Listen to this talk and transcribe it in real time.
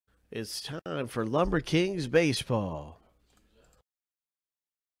It's time for Lumber Kings baseball.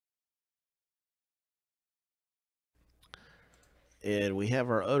 And we have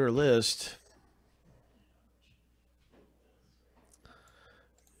our owner list.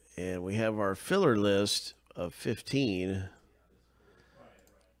 And we have our filler list of 15.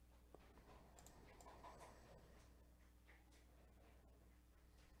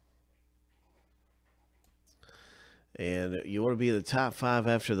 And you want to be in the top 5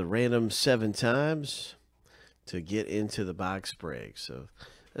 after the random 7 times to get into the box break. So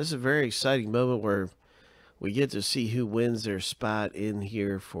this is a very exciting moment where we get to see who wins their spot in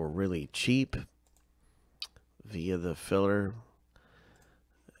here for really cheap via the filler.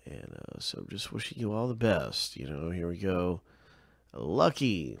 And so I'm just wishing you all the best. Here we go.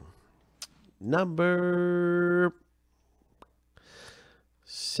 Lucky number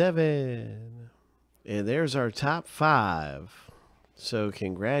 7. And there's our top 5. So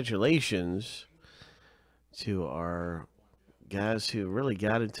congratulations to our guys who really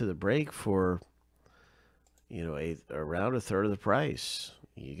got into the break for, around a third of the price.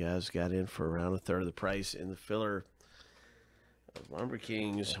 You guys got in for around a third of the price in the filler of Lumber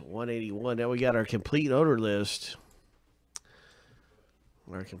Kings 181. Now we got our complete order list.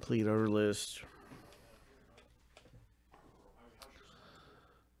 Our complete order list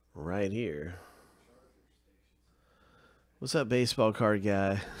right here. What's up, baseball card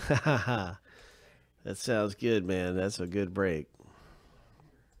guy? That sounds good, man. That's a good break.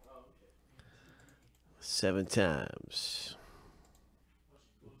 7 times.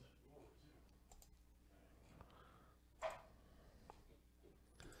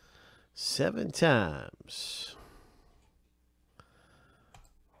 Seven times.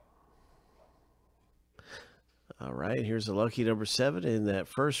 All right, here's the lucky number 7, and that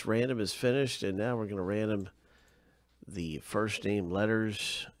first random is finished, and now we're going to random the first name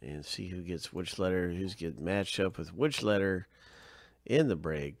letters and see who gets which letter, who's getting matched up with which letter in the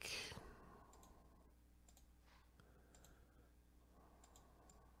break.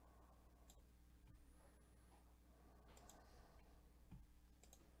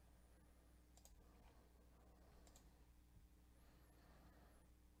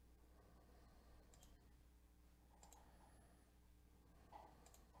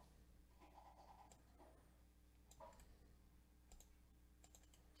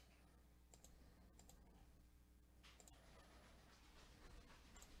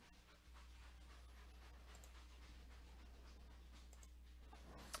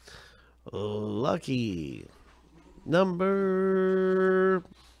 Lucky number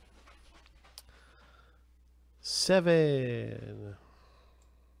 7.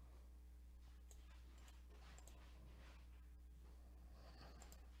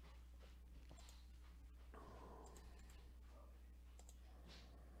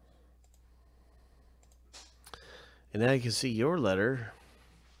 And now you can see your letter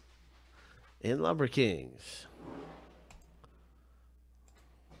in Lumber Kings.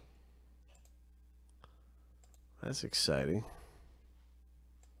 That's exciting.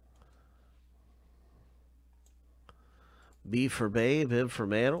 B for Babe, M for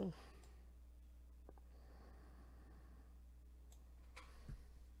Mantle.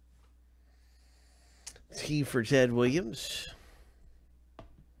 T for Ted Williams.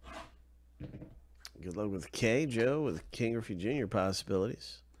 Good luck with K, Joe, with King Griffey Jr.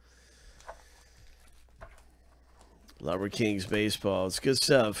 possibilities. Lumber Kings baseball. It's good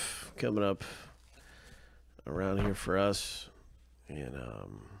stuff coming up around here for us. And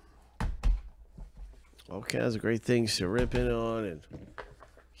all kinds of great things to rip in on. And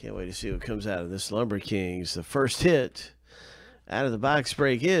can't wait to see what comes out of this Lumber Kings. The first hit out of the box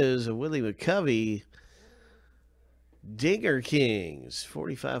break is a Willie McCovey Dinger Kings,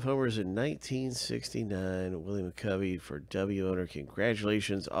 45 homers in 1969. Willie McCovey for W owner.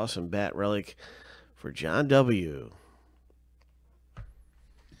 Congratulations. Awesome bat relic for John W.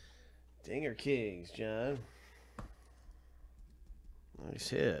 Dinger Kings, John. Nice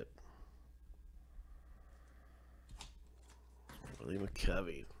hit. Willie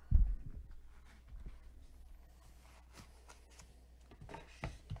McCovey.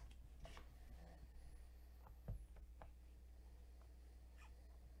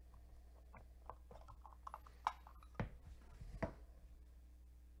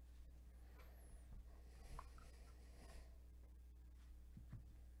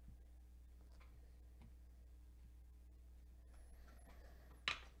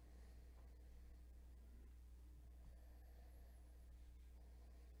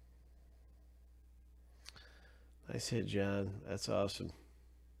 Nice hit, John. That's awesome.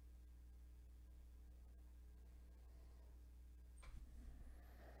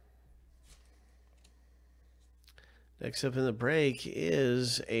 Next up in the break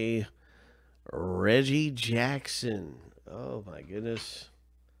is a Reggie Jackson. Oh my goodness.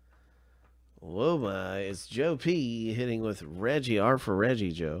 Whoa my. It's Joe P hitting with Reggie. R for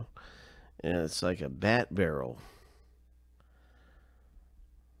Reggie, Joe. And it's like a bat barrel.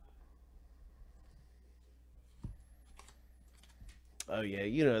 Oh yeah,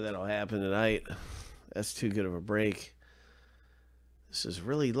 you know that'll happen tonight. That's too good of a break. This is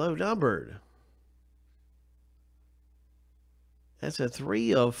really low numbered. That's a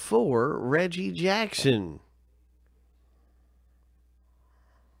 3 of 4 Reggie Jackson.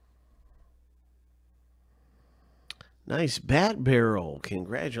 Nice bat barrel.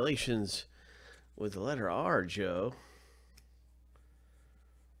 Congratulations with the letter R, Joe.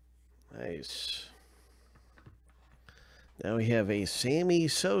 Nice. Now we have a Sammy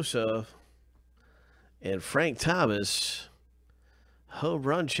Sosa and Frank Thomas home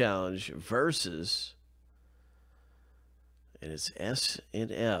run challenge versus, and it's S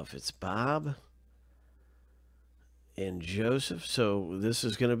and F. It's Bob and Joseph. So this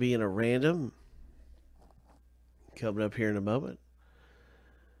is going to be in a random coming up here in a moment.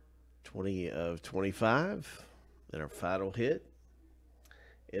 20 of 25. Then our final hit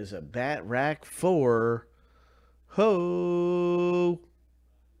is a bat rack for Ho.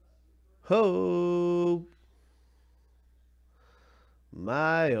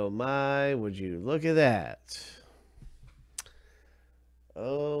 My, oh my, would you look at that?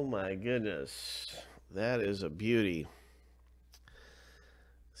 Oh my goodness. That is a beauty.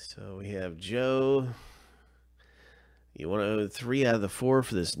 So we have Joe. You want to own 3 out of the 4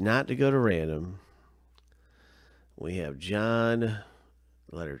 for this not to go to random. We have John,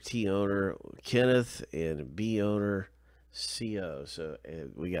 letter T owner, Kenneth, and B owner, CO. So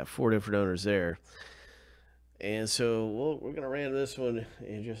we got 4 different owners there. And so we're going to random this one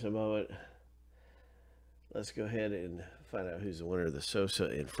in just a moment. Let's go ahead and find out who's the winner of the Sosa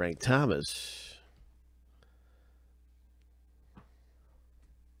and Frank Thomas.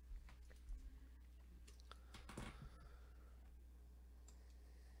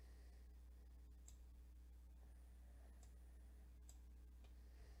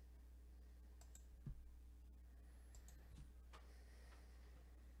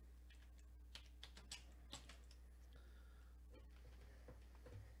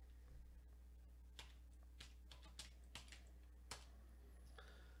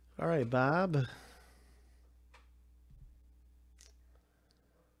 All right, Bob.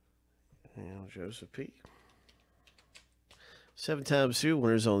 And Joseph P. 7 times through,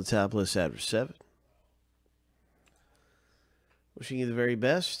 winners on the top list after 7. Wishing you the very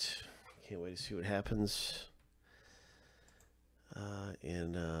best. Can't wait to see what happens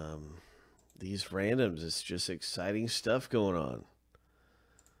in these randoms. It's just exciting stuff going on.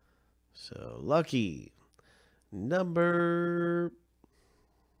 So, lucky number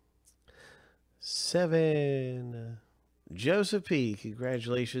 7. Joseph P.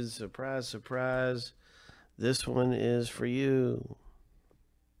 Congratulations. Surprise, surprise. This one is for you.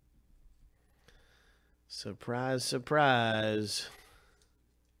 Surprise, surprise.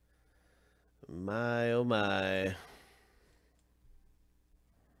 My, oh my.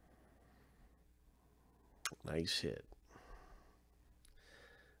 Nice hit.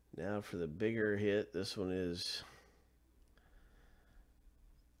 Now for the bigger hit. This one is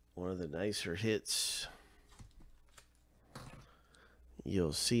one of the nicer hits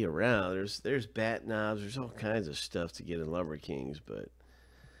you'll see around. There's bat knobs. There's all kinds of stuff to get in Lumber Kings, but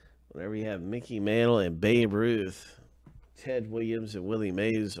whenever you have Mickey Mantle and Babe Ruth, Ted Williams and Willie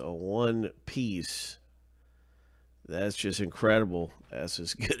Mays on one piece, that's just incredible. That's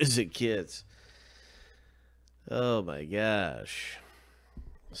as good as it gets. Oh my gosh.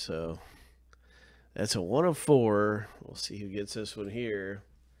 So that's a 1 of 4. We'll see who gets this one here.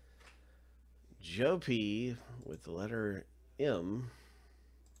 Joe P with the letter M.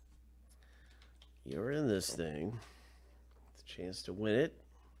 You're in this thing. It's a chance to win it.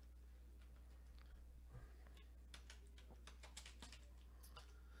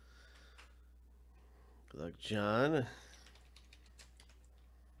 Good luck, John.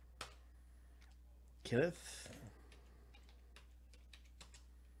 Kenneth.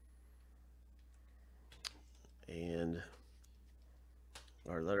 And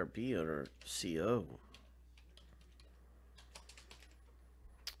our letter B on our CO.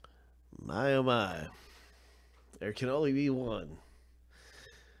 My, oh my. There can only be one.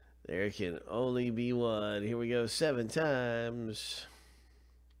 There can only be one. Here we go. 7 times.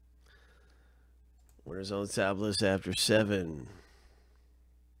 Winners on the top list after 7.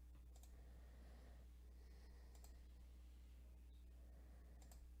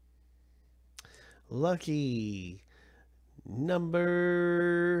 Lucky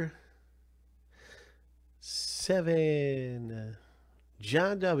number 7.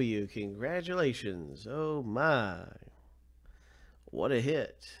 John W., congratulations. Oh my. What a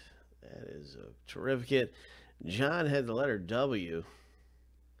hit. That is a terrific hit. John had the letter W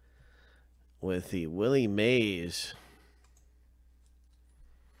with the Willie Mays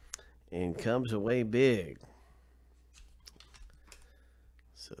and comes away big.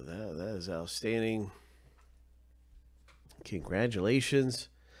 So that is outstanding. Congratulations.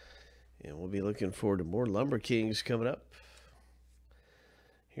 And we'll be looking forward to more Lumber Kings coming up.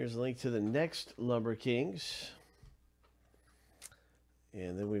 Here's a link to the next Lumber Kings.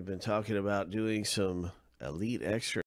 And then we've been talking about doing some Elite Extra